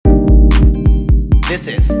This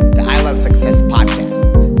is the I Love Success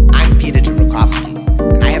podcast. I'm Peter Chmerkovsky,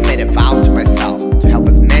 and I have made a vow to myself to help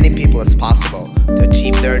as many people as possible to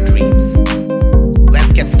achieve their dreams.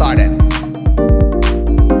 Let's get started.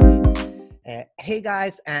 Hey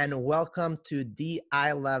guys, and welcome to the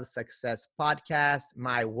I Love Success podcast.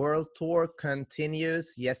 My world tour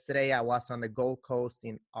continues. Yesterday, I was on the Gold Coast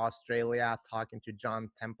in Australia talking to John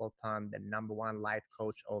Templeton, the #1 life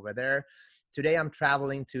coach over there. Today, I'm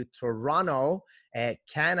traveling to Toronto,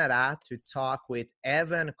 Canada, to talk with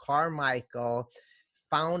Evan Carmichael,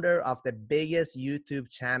 founder of the biggest YouTube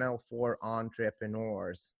channel for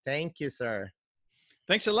entrepreneurs. Thank you, sir.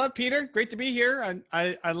 Thanks a lot, Peter. Great to be here.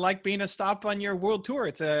 I like being a stop on your world tour.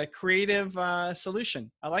 It's a creative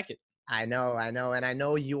solution. I like it. I know. And I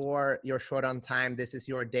know you're short on time. This is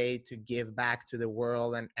your day to give back to the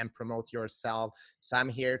world and promote yourself. So I'm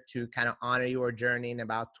here to kind of honor your journey in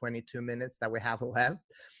about 22 minutes that we have left.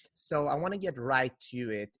 So I want to get right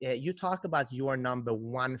to it. You talk about your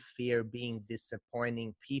 #1 fear being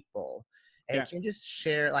disappointing people. Yeah. Can you just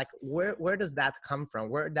share, like, where does that come from?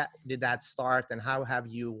 Where did that start, and how have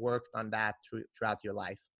you worked on that throughout your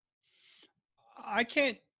life? I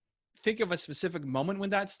can't think of a specific moment when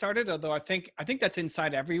that started, although I think that's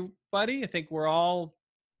inside everybody. I think we're all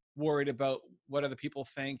worried about what other people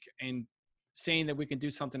think and saying that we can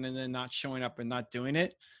do something and then not showing up and not doing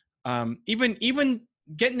it. Even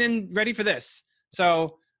getting in ready for this.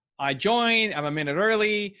 So I joined, I'm a minute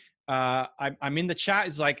early. I'm in the chat.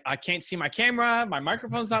 It's like, I can't see my camera. My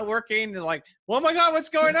microphone's not working. They're like, oh my God, what's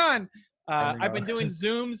going on? I've been doing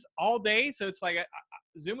Zooms all day. So it's like,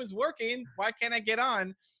 Zoom is working. Why can't I get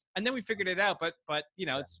on? And then we figured it out. But you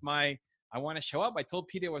know, I want to show up. I told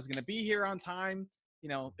Peter I was going to be here on time. You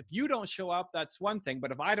know, if you don't show up, that's one thing.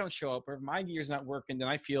 But if I don't show up or if my gear's not working, then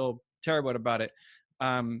I feel terrible about it.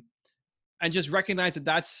 And just recognize that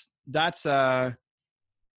that's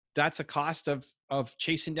a cost of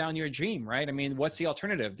chasing down your dream, right? I mean, what's the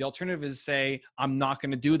alternative? The alternative is say, I'm not going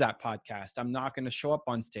to do that podcast. I'm not going to show up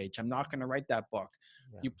on stage. I'm not going to write that book.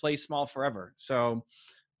 Yeah. You play small forever. So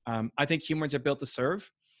I think humans are built to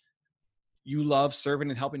serve. You love serving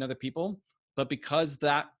and helping other people, but because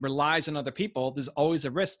that relies on other people, there's always a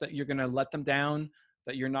risk that you're going to let them down,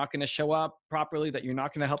 that you're not going to show up properly, that you're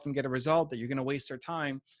not going to help them get a result, that you're going to waste their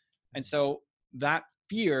time. And so that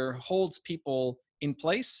fear holds people in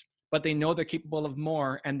place, but they know they're capable of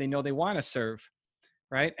more and they know they want to serve,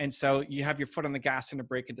 right? And so you have your foot on the gas and the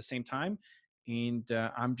brake at the same time. And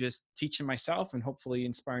I'm just teaching myself and hopefully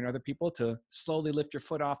inspiring other people to slowly lift your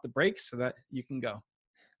foot off the brake so that you can go.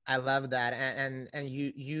 I love that. And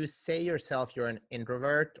you say yourself you're an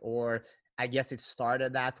introvert, or I guess it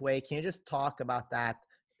started that way. Can you just talk about that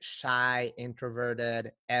shy,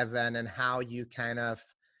 introverted Evan and how you kind of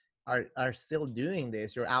are still doing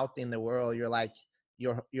this? You're out in the world. You're like,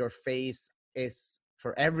 your face is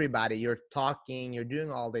for everybody. You're talking, you're doing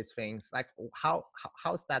all these things. Like,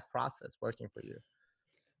 how's that process working for you?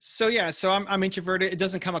 So I'm introverted. It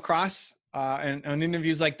doesn't come across and on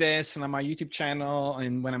interviews like this and on my YouTube channel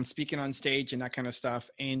and when I'm speaking on stage and that kind of stuff.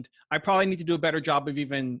 And I probably need to do a better job of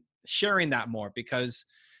even sharing that more because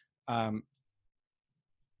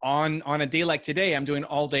on a day like today, I'm doing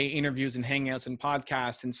all day interviews and hangouts and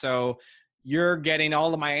podcasts. And so you're getting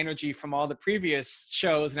all of my energy from all the previous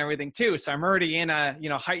shows and everything too. So I'm already in a,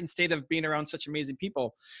 heightened state of being around such amazing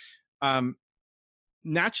people.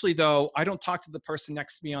 Naturally though, I don't talk to the person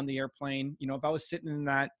next to me on the airplane. If I was sitting in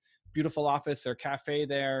that beautiful office or cafe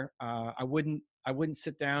there, I wouldn't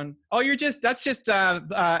sit down. Oh,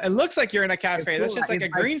 it looks like you're in a cafe. That's just like a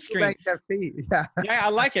green screen. Yeah. Yeah, I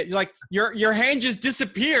like it. Like your hand just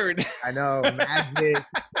disappeared. I know, magic.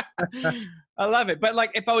 I love it. But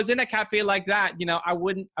like if I was in a cafe like that, I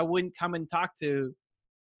wouldn't come and talk to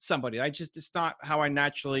somebody. It's not how I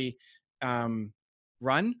naturally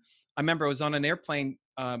run. I remember I was on an airplane.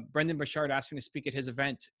 Brendan Burchard asked me to speak at his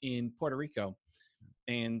event in Puerto Rico.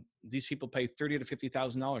 And these people pay $30,000 to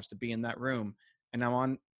 $50,000 to be in that room. And I'm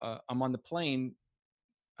on the plane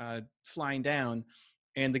flying down,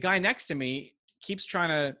 and the guy next to me keeps trying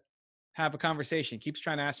to have a conversation, keeps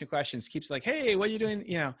trying to ask me questions, keeps like, "Hey, what are you doing?"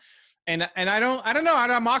 And I don't know.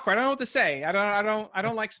 I'm awkward. I don't know what to say. I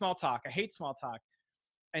don't like small talk. I hate small talk.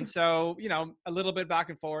 And so a little bit back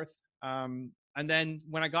and forth. And then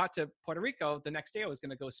when I got to Puerto Rico, the next day I was going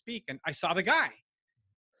to go speak, and I saw the guy.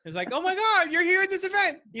 It's like, oh my God, you're here at this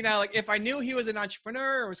event. Like if I knew he was an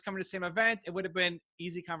entrepreneur or was coming to the same event, it would have been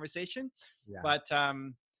easy conversation. Yeah. But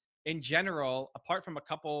in general, apart from a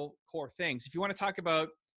couple core things, if you want to talk about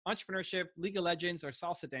entrepreneurship, League of Legends, or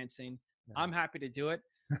salsa dancing, I'm happy to do it.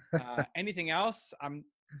 Anything else, I'm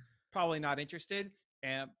probably not interested.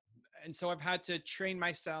 And so I've had to train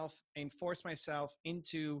myself and force myself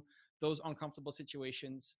into those uncomfortable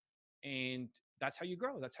situations. And that's how you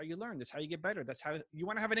grow. That's how you learn. That's how you get better. That's how you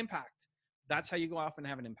want to have an impact. That's how you go off and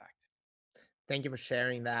have an impact. Thank you for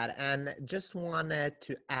sharing that. And just wanted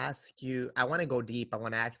to ask you, I want to go deep. I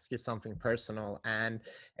want to ask you something personal. And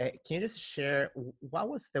can you just share what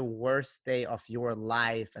was the worst day of your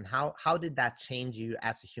life and how did that change you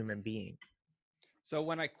as a human being? So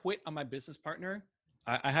when I quit on my business partner,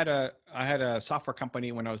 I had a software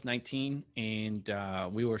company when I was 19,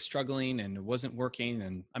 and we were struggling, and it wasn't working,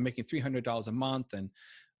 and I'm making $300 a month, and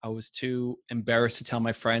I was too embarrassed to tell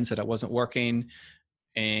my friends that it wasn't working.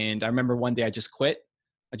 And I remember one day I just quit.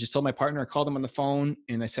 I just told my partner, I called him on the phone,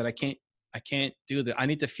 and I said, I can't do that. I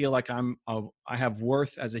need to feel like I have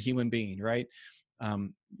worth as a human being, right?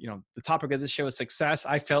 The topic of this show is success.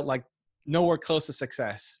 I felt like nowhere close to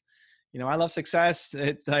success. I love success.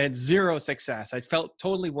 I had zero success. I felt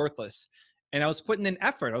totally worthless, and I was putting in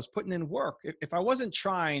effort. I was putting in work. If I wasn't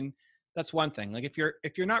trying, that's one thing. Like if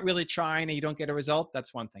you're not really trying and you don't get a result,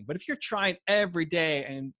 that's one thing. But if you're trying every day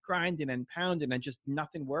and grinding and pounding and just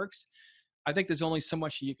nothing works, I think there's only so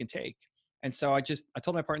much you can take. And so I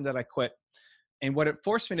told my partner that I quit. And what it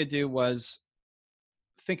forced me to do was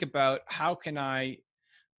think about how can I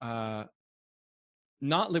uh,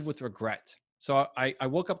 not live with regret. So I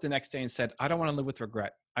woke up the next day and said, I don't want to live with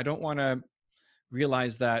regret. I don't want to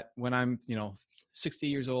realize that when I'm, 60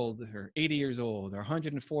 years old or 80 years old or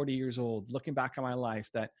 140 years old, looking back on my life,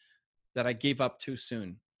 that I gave up too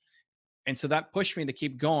soon. And so that pushed me to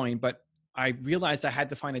keep going. But I realized I had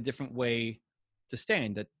to find a different way to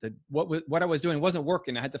stand. That what I was doing wasn't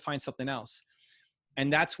working. I had to find something else.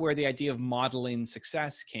 And that's where the idea of modeling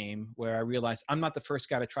success came, where I realized I'm not the first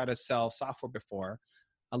guy to try to sell software before.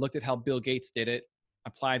 I looked at how Bill Gates did it,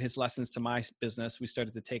 applied his lessons to my business. We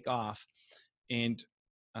started to take off. And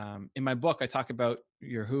in my book, I talk about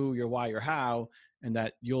your who, your why, your how, and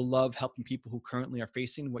that you'll love helping people who currently are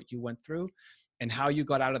facing what you went through. And how you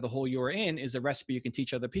got out of the hole you were in is a recipe you can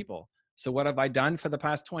teach other people. So, what have I done for the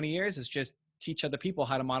past 20 years is just teach other people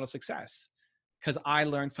how to model success. Because I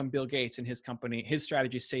learned from Bill Gates and his company, his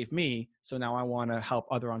strategy saved me. So now I want to help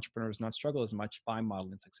other entrepreneurs not struggle as much by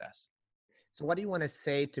modeling success. So what do you want to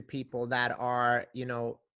say to people that are,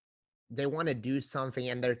 they want to do something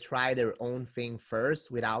and they try their own thing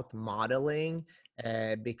first without modeling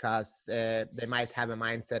because they might have a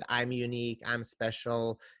mindset, I'm unique, I'm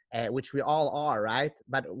special, which we all are, right?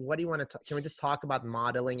 But what do you want to can we just talk about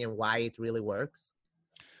modeling and why it really works?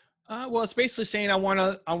 Well, it's basically saying I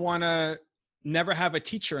want to never have a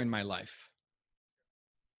teacher in my life.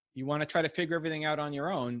 You want to try to figure everything out on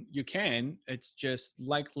your own, you can. It's just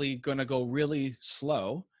likely going to go really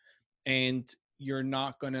slow, and you're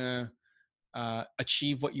not going to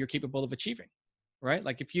achieve what you're capable of achieving, right?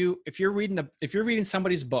 Like if you're reading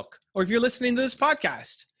somebody's book, or if you're listening to this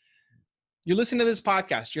podcast, you listen to this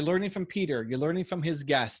podcast, you're learning from Peter, you're learning from his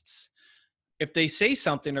guests. If they say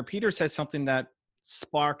something, or Peter says something that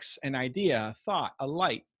sparks an idea, a thought, a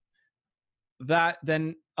light, that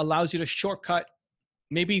then allows you to shortcut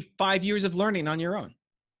maybe 5 years of learning on your own.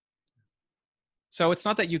 So it's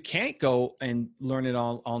not that you can't go and learn it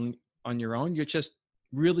all on your own. You're just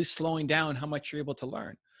really slowing down how much you're able to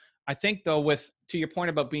learn. I think though, to your point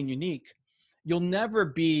about being unique, you'll never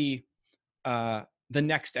be the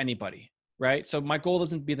next anybody, right? So my goal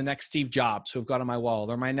doesn't be the next Steve Jobs who I've got on my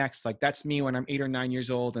wall, or my next, like that's me when I'm 8 or 9 years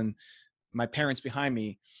old and my parents behind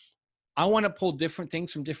me. I want to pull different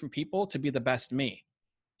things from different people to be the best me.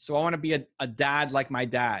 So I want to be a dad like my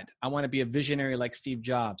dad. I want to be a visionary like Steve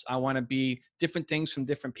Jobs. I want to be different things from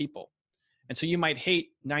different people. And so you might hate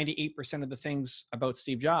 98% of the things about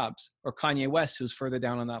Steve Jobs or Kanye West, who's further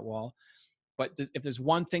down on that wall. But if there's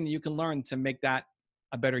one thing that you can learn to make that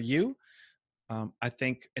a better you, I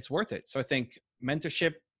think it's worth it. So I think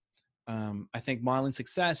mentorship, I think modeling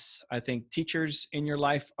success, I think teachers in your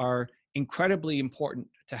life are incredibly important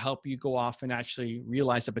to help you go off and actually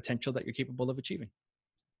realize the potential that you're capable of achieving.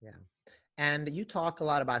 Yeah. And you talk a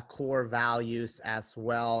lot about core values as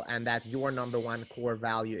well, and that your number one core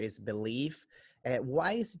value is belief.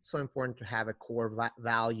 Why is it so important to have a core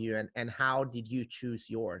value, and how did you choose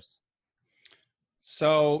yours?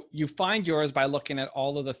 So you find yours by looking at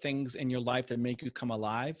all of the things in your life that make you come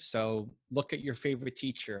alive. So look at your favorite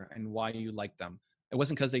teacher and why you like them. It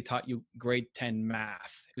wasn't because they taught you grade 10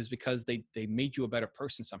 math. It was because they made you a better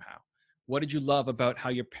person somehow. What did you love about how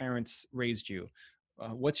your parents raised you?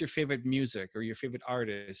 What's your favorite music or your favorite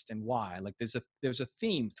artist, and why? Like there's a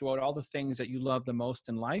theme throughout all the things that you love the most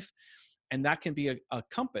in life, and that can be a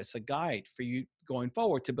compass, a guide for you going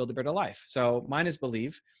forward to build a better life. So mine is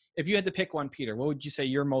believe. If you had to pick one, Peter, what would you say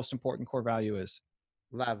your most important core value is?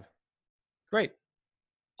 Love. Great.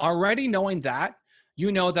 Already knowing that,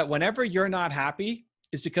 you know that whenever you're not happy,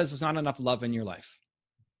 is because there's not enough love in your life.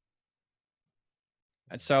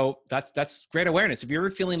 And so that's great awareness. If you're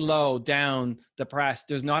ever feeling low, down, depressed,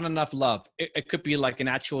 there's not enough love. It could be like an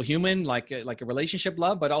actual human, like a relationship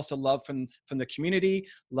love, but also love from the community,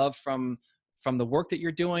 love from the work that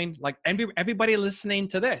you're doing. Like everybody listening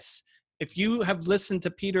to this, if you have listened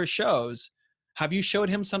to Peter's shows, have you showed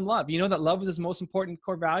him some love? You know that love is his most important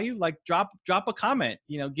core value. Like drop a comment.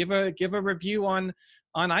 You know, give a review on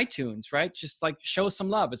iTunes, right? Just like show some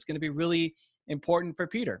love. It's going to be really important for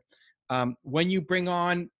Peter. When you bring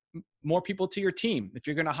on more people to your team, if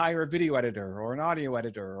you're going to hire a video editor or an audio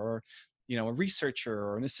editor or, you know, a researcher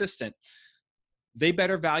or an assistant, they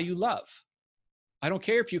better value love. I don't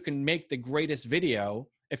care if you can make the greatest video.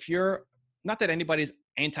 If you're, not that anybody's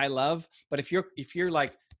anti-love, but if you're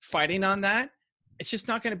like fighting on that, it's just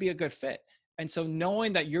not going to be a good fit. And so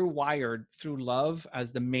knowing that you're wired through love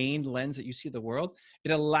as the main lens that you see the world,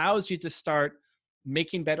 it allows you to start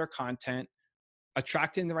making better content,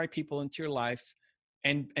 attracting the right people into your life,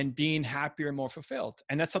 and being happier and more fulfilled.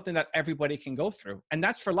 And that's something that everybody can go through. And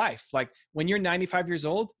that's for life. Like when you're 95 years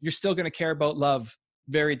old, you're still going to care about love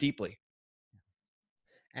very deeply.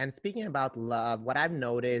 And speaking about love, what I've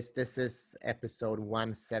noticed, this is episode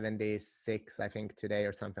 176, I think, today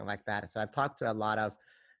or something like that. So I've talked to a lot of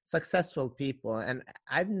successful people, and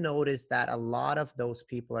I've noticed that a lot of those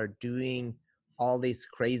people are doing all these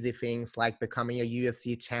crazy things like becoming a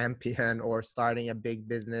UFC champion or starting a big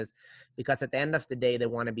business because at the end of the day, they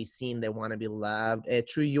want to be seen, they want to be loved.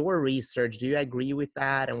 Through your research, do you agree with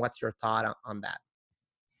that? And what's your thought on that?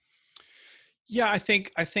 Yeah, I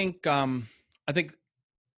think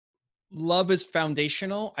love is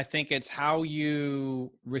foundational. I think it's how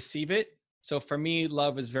you receive it. So for me,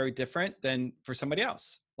 love is very different than for somebody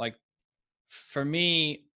else. Like for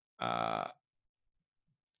me, uh,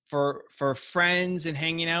 for friends and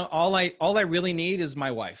hanging out, all I really need is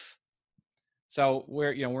my wife. So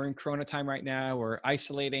we're in Corona time right now. We're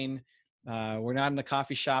isolating. We're not in the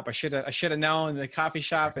coffee shop. I should have known the coffee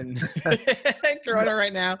shop and Corona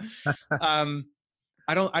right now. Um,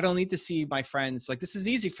 I don't need to see my friends. Like this is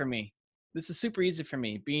easy for me. This is super easy for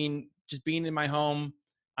me. Being in my home.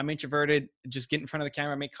 I'm introverted. Just get in front of the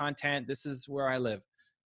camera, make content. This is where I live.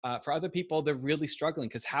 For other people, they're really struggling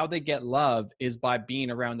because how they get love is by being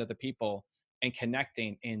around other people and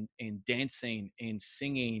connecting and dancing and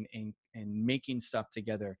singing and making stuff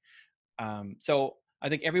together. So I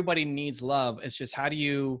think everybody needs love. It's just how do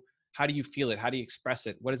you feel it? How do you express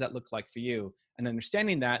it? What does that look like for you? And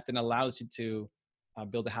understanding that then allows you to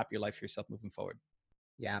build a happier life for yourself moving forward.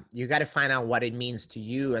 Yeah, you got to find out what it means to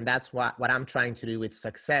you, and that's what I'm trying to do with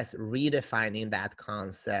success, redefining that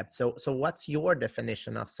concept. So what's your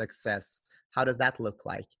definition of success? How does that look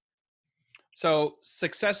like? So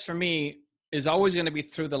success for me is always going to be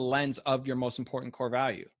through the lens of your most important core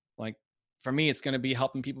value. Like for me, it's going to be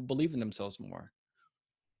helping people believe in themselves more.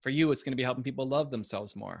 For you, it's going to be helping people love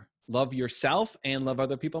themselves more, love yourself and love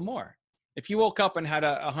other people more. If you woke up and had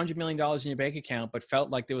 $100 million in your bank account, but felt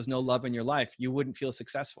like there was no love in your life, you wouldn't feel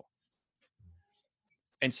successful.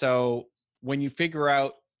 And so when you figure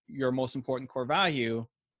out your most important core value,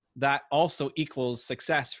 that also equals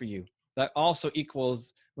success for you. That also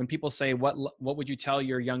equals when people say, what would you tell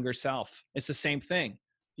your younger self? It's the same thing.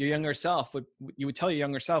 Your younger self you would tell your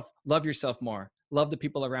younger self, love yourself more, love the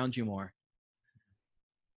people around you more,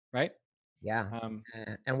 right? Yeah. Um,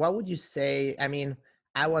 And what would you say? I mean,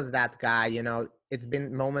 I was that guy, it's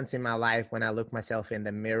been moments in my life when I look myself in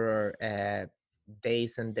the mirror,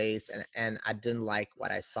 days and days, and I didn't like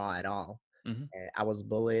what I saw at all. mhm. I was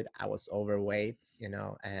bullied, I was overweight,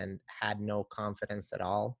 and had no confidence at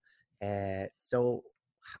all. So,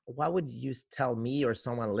 what would you tell me or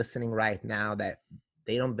someone listening right now that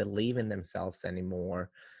they don't believe in themselves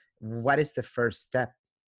anymore? What is the first step?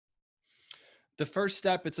 The first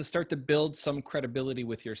step is to start to build some credibility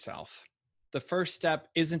with yourself. The first step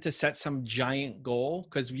isn't to set some giant goal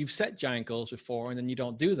because you've set giant goals before and then you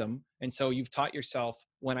don't do them. And so you've taught yourself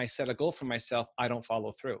when I set a goal for myself, I don't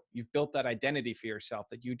follow through. You've built that identity for yourself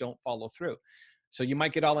that you don't follow through. So you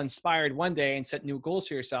might get all inspired one day and set new goals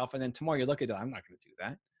for yourself. And then tomorrow you look at it, I'm not going to do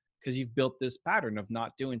that because you've built this pattern of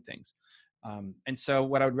not doing things. And so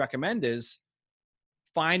what I would recommend is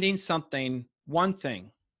finding something, one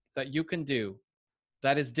thing that you can do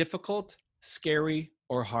that is difficult, scary,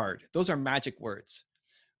 or hard. Those are magic words.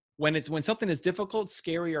 When something is difficult,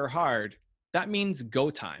 scary, or hard, that means go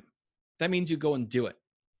time. That means you go and do it.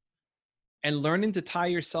 And learning to tie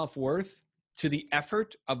your self-worth to the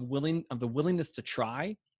effort of the willingness to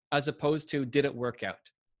try as opposed to did it work out?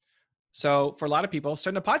 So for a lot of people,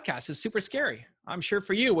 starting a podcast is super scary. I'm sure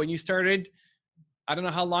for you, when you started, I don't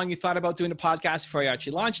know how long you thought about doing a podcast before you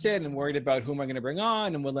actually launched it, and worried about who am I going to bring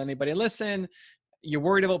on and will anybody listen. You're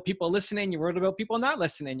worried about people listening. You're worried about people not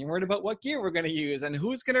listening. You're worried about what gear we're going to use and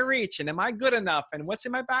who's going to reach and am I good enough and what's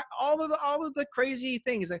in my back. All of the crazy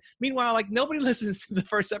things. Meanwhile, like nobody listens to the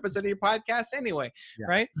first episode of your podcast anyway, Yeah.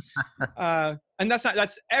 right? And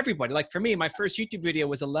that's everybody. Like for me, my first YouTube video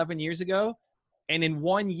was 11 years ago, and in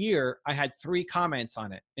 1 year, I had 3 comments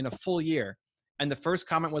on it in a full year. And the first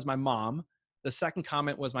comment was my mom. The second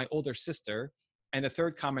comment was my older sister, and the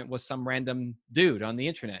third comment was some random dude on the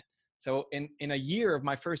internet. So in a year of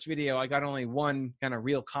my first video, I got only one kind of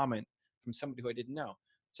real comment from somebody who I didn't know.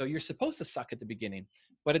 So you're supposed to suck at the beginning,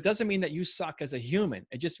 but it doesn't mean that you suck as a human.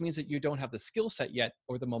 It just means that you don't have the skill set yet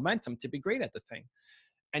or the momentum to be great at the thing.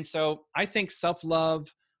 And so I think self-love,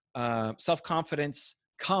 self-confidence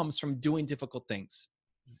comes from doing difficult things.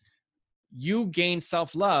 You gain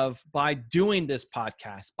self-love by doing this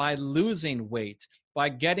podcast, by losing weight, by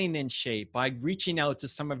getting in shape, by reaching out to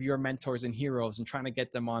some of your mentors and heroes and trying to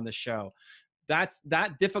get them on the show. That's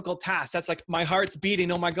that difficult task. That's like my heart's beating.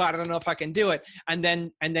 Oh my God, I don't know if I can do it. And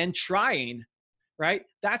then trying, right?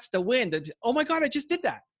 That's the win. Oh my God, I just did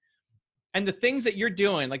that. And the things that you're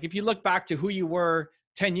doing, like if you look back to who you were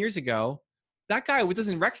 10 years ago, that guy who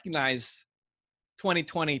doesn't recognize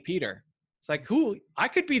 2020 Peter. It's like, who? I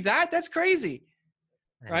could be that? That's crazy,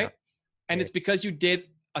 right? And it's because you did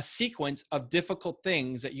a sequence of difficult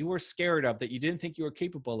things that you were scared of, that you didn't think you were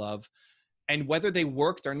capable of. And whether they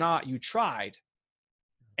worked or not, you tried.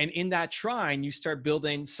 And in that trying, you start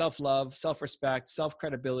building self-love, self-respect,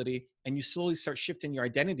 self-credibility, and you slowly start shifting your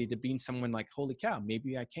identity to being someone like, holy cow,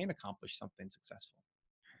 maybe I can accomplish something successful.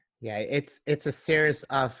 Yeah, it's a series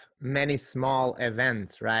of many small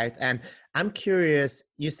events, right? And I'm curious,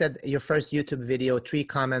 you said your first YouTube video, 3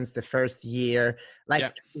 comments the first year. Like,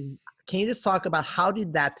 Yeah. can you just talk about how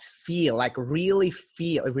did that feel? Like really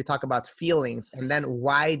feel, if we talk about feelings, and then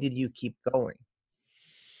why did you keep going?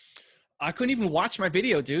 I couldn't even watch my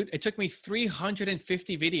video, dude. It took me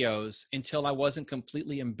 350 videos until I wasn't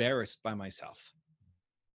completely embarrassed by myself.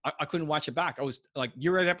 I couldn't watch it back. I was like,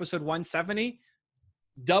 you're at episode 170,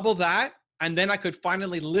 double that, and then I could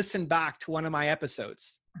finally listen back to one of my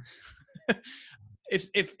episodes.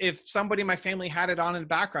 if somebody in my family had it on in the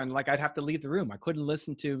background, like I'd have to leave the room. I couldn't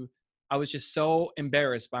listen to. I was just so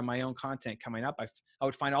embarrassed by my own content coming up. I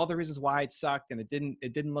would find all the reasons why it sucked and it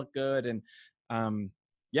didn't look good, and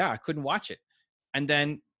yeah, I couldn't watch it. And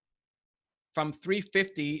then from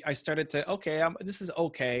 350, I started to, okay, this is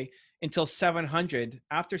okay, until 700.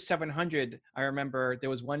 After 700, I remember there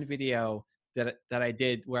was one video that I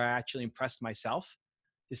did where I actually impressed myself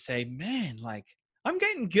to say, man, like I'm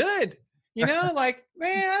getting good. You know, like,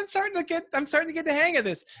 man, I'm starting to get the hang of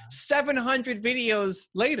this. 700 videos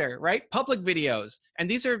later, right? Public videos. And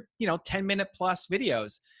these are, 10-minute plus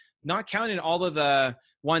videos, not counting all of the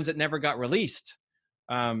ones that never got released.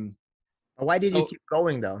 Why did you keep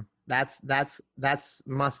going though?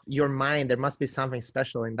 Your mind. There must be something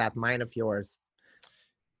special in that mind of yours.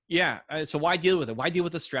 Yeah. So why deal with it? Why deal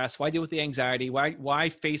with the stress? Why deal with the anxiety? Why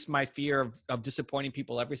face my fear of disappointing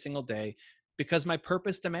people every single day? Because my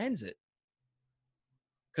purpose demands it.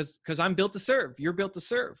 Because I'm built to serve. You're built to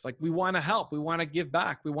serve. Like we want to help. We want to give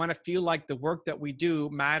back. We want to feel like the work that we do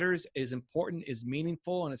matters, is important, is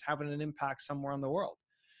meaningful, and is having an impact somewhere in the world.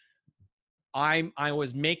 I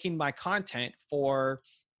was making my content for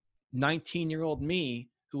 19-year-old me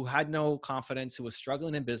who had no confidence, who was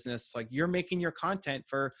struggling in business. Like you're making your content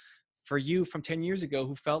for you from 10 years ago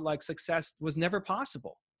who felt like success was never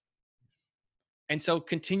possible. And so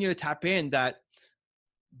continue to tap in that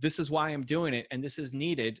this is why I'm doing it and this is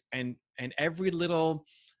needed. And every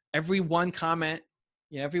one comment,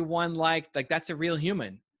 every one like that's a real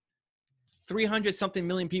human. 300 something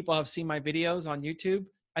million people have seen my videos on YouTube.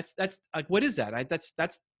 That's like, what is that?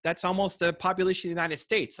 That's almost the population of the United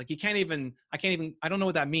States. Like I don't know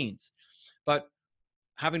what that means, but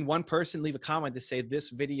having one person leave a comment to say this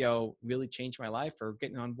video really changed my life, or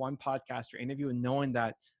getting on one podcast or interview and knowing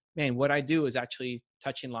that, man, what I do is actually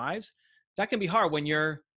touching lives. That can be hard when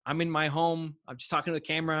I'm in my home. I'm just talking to the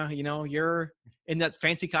camera, you're in that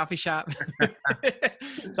fancy coffee shop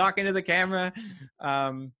talking to the camera.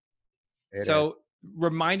 So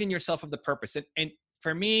reminding yourself of the purpose. And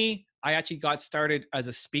for me, I actually got started as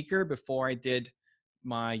a speaker before I did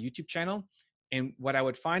my YouTube channel. And what I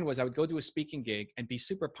would find was I would go to a speaking gig and be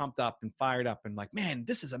super pumped up and fired up and like, man,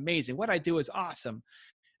 this is amazing. What I do is awesome.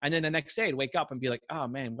 And then the next day I'd wake up and be like, oh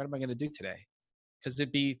man, what am I going to do today? Because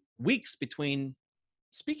there'd be weeks between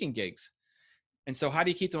speaking gigs. And so how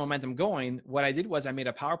do you keep the momentum going? What I did was I made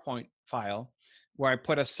a PowerPoint file where I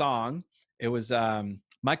put a song. It was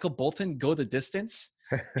Michael Bolton, Go the Distance.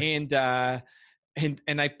 And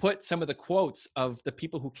I put some of the quotes of the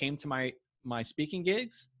people who came to my speaking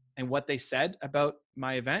gigs and what they said about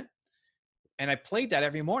my event. And I played that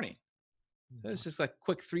every morning. So it's just like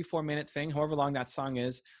quick 3-4 minute thing, however long that song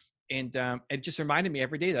is. And it just reminded me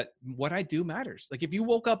every day that what I do matters. Like if you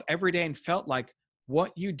woke up every day and felt like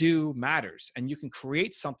what you do matters, and you can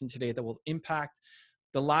create something today that will impact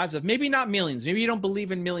the lives of maybe not millions, maybe you don't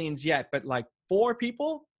believe in millions yet, but like 4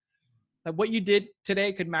 people, like what you did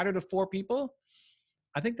today could matter to 4 people.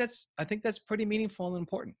 I think that's pretty meaningful and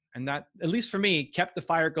important. And that, at least for me, kept the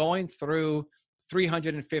fire going through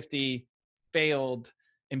 350 failed,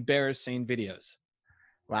 embarrassing videos.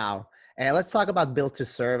 Wow. Let's talk about Built to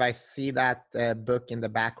Serve. I see that book in the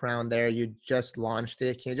background there. You just launched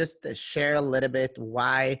it. Can you just share a little bit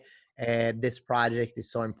why this project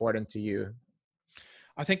is so important to you?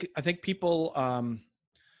 I think people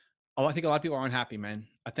I think a lot of people are unhappy, man.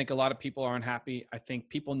 I think a lot of people are unhappy. I think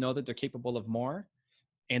people know that they're capable of more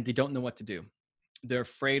and they don't know what to do. They're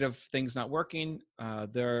afraid of things not working.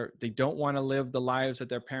 They don't want to live the lives that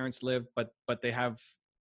their parents lived, but they have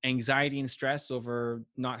anxiety and stress over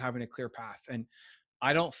not having a clear path. And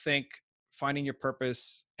I don't think finding your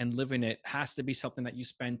purpose and living it has to be something that you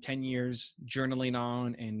spend 10 years journaling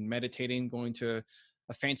on and meditating, going to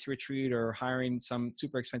a fancy retreat or hiring some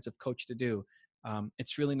super expensive coach to do.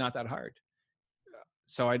 It's really not that hard.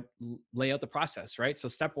 So I lay out the process, right? So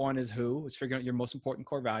step one is who, is figuring out your most important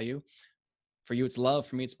core value. For you, it's love.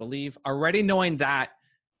 For me, it's believe. Already knowing that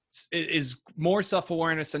is more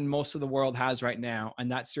self-awareness than most of the world has right now,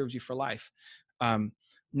 and that serves you for life.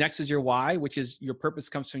 Next is your why, which is your purpose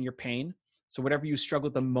comes from your pain. So whatever you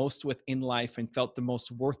struggled the most with in life and felt the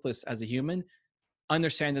most worthless as a human,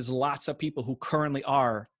 understand there's lots of people who currently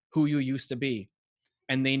are who you used to be,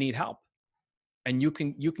 and they need help. And you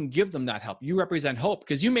can give them that help. You represent hope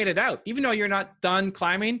because you made it out. Even though you're not done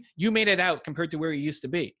climbing, you made it out compared to where you used to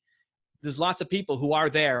be. There's lots of people who are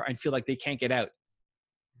there and feel like they can't get out.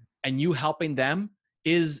 And you helping them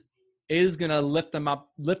is going to lift them up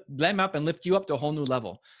and lift you up to a whole new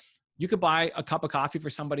level. You could buy a cup of coffee for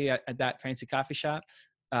somebody at that fancy coffee shop,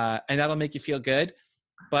 and that'll make you feel good,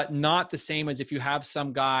 but not the same as if you have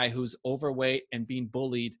some guy who's overweight and being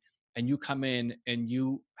bullied, and you come in and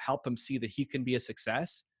you help him see that he can be a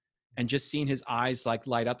success, and just seeing his eyes like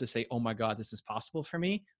light up to say, oh my God, this is possible for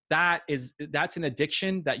me. That's an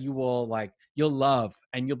addiction that you'll love.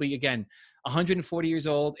 And you'll be, again, 140 years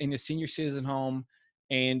old in a senior citizen home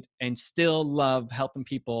and still love helping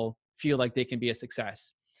people feel like they can be a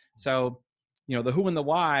success. So, the who and the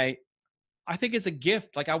why, I think is a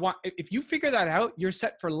gift. Like if you figure that out, you're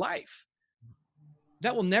set for life.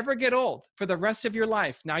 That will never get old for the rest of your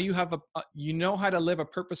life. Now you have you know how to live a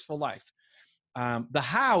purposeful life. The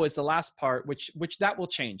how is the last part, which that will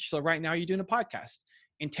change. So right now you're doing a podcast.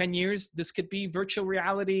 In 10 years, this could be virtual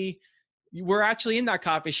reality. We're actually in that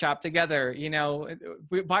coffee shop together,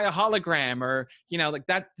 by a hologram or, like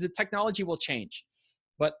that. The technology will change,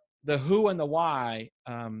 but the who and the why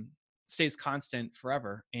stays constant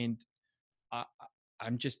forever. And I,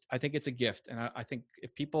 I think it's a gift. And I think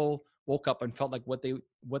if people woke up and felt like what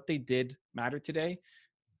they did mattered today,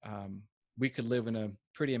 we could live in a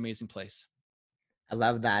pretty amazing place. I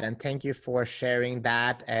love that. And thank you for sharing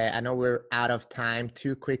that. I know we're out of time.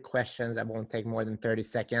 2 quick questions that won't take more than 30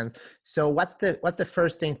 seconds. So what's the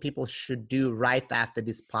first thing people should do right after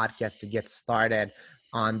this podcast to get started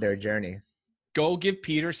on their journey? Go give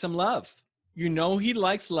Peter some love. He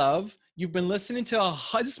likes love. You've been listening to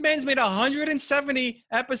this man's made 170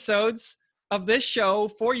 episodes of this show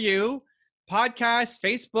for you. Podcast,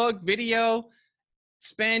 Facebook, video.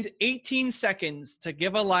 Spend 18 seconds to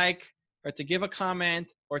give a like or to give a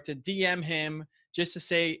comment or to DM him just to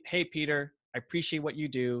say, hey, Peter, I appreciate what you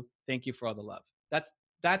do. Thank you for all the love.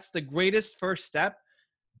 That's the greatest first step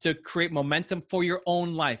to create momentum for your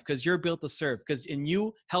own life, because you're built to serve. Because in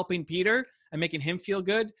you helping Peter and making him feel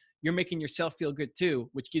good, you're making yourself feel good too,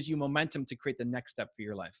 which gives you momentum to create the next step for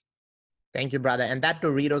your life. Thank you, brother. And that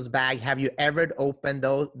Doritos bag, have you ever opened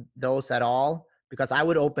those at all? Because I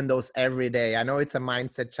would open those every day. I know it's a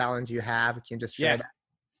mindset challenge you have. Can you just share that?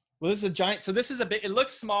 Well, this is a giant. So this is it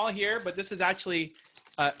looks small here, but this is actually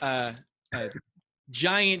a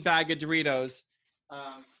giant bag of Doritos.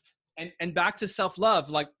 And back to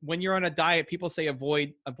self-love. Like when you're on a diet, people say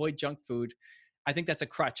avoid junk food. I think that's a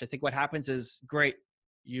crutch. I think what happens is, great,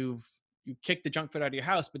 you kick the junk food out of your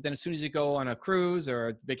house, but then as soon as you go on a cruise or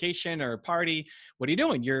a vacation or a party, what are you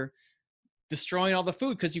doing? You're destroying all the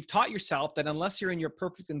food because you've taught yourself that unless you're in your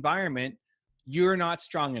perfect environment, you're not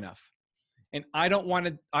strong enough. And I don't want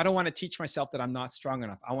to teach myself that I'm not strong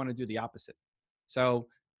enough. I want to do the opposite. So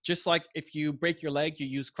just like if you break your leg, you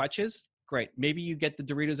use crutches, great. Maybe you get the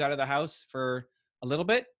Doritos out of the house for a little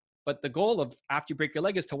bit, but the goal of after you break your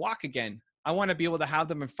leg is to walk again. I want to be able to have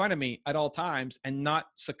them in front of me at all times and not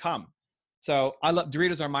succumb. So I love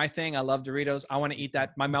Doritos are my thing. I love Doritos. I want to eat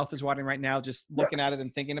that. My mouth is watering right now just looking at it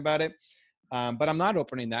and thinking about it. But I'm not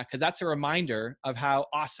opening that because that's a reminder of how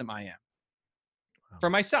awesome I am for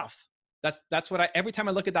myself. That's what I every time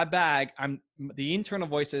I look at that bag, I'm the internal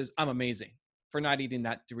voice is I'm amazing for not eating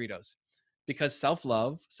that Doritos. Because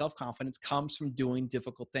self-love, self-confidence comes from doing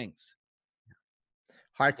difficult things.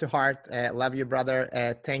 Heart to heart, love you,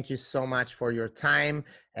 brother. Thank you so much for your time.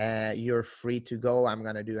 You're free to go. I'm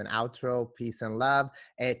going to do an outro. Peace and love.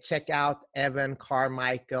 Check out Evan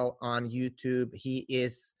Carmichael on YouTube. He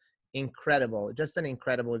is incredible, just an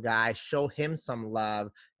incredible guy. Show him some love.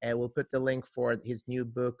 We'll put the link for his new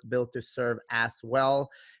book, Built to Serve, as well.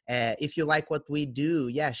 If you like what we do,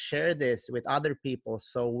 yeah, share this with other people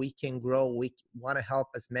so we can grow. We want to help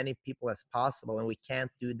as many people as possible, and we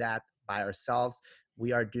can't do that by ourselves.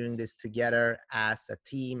 We are doing this together as a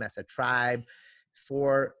team, as a tribe,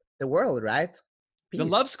 for the world, right? The Peace.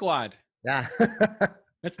 Love Squad. Yeah.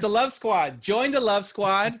 It's the Love Squad. Join the Love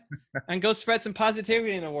Squad and go spread some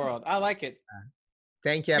positivity in the world. I like it.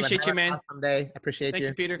 Thank you, Evan. Appreciate Have you, an man. awesome day. Appreciate Thank you.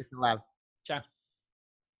 you, Peter. Peace and love. Ciao.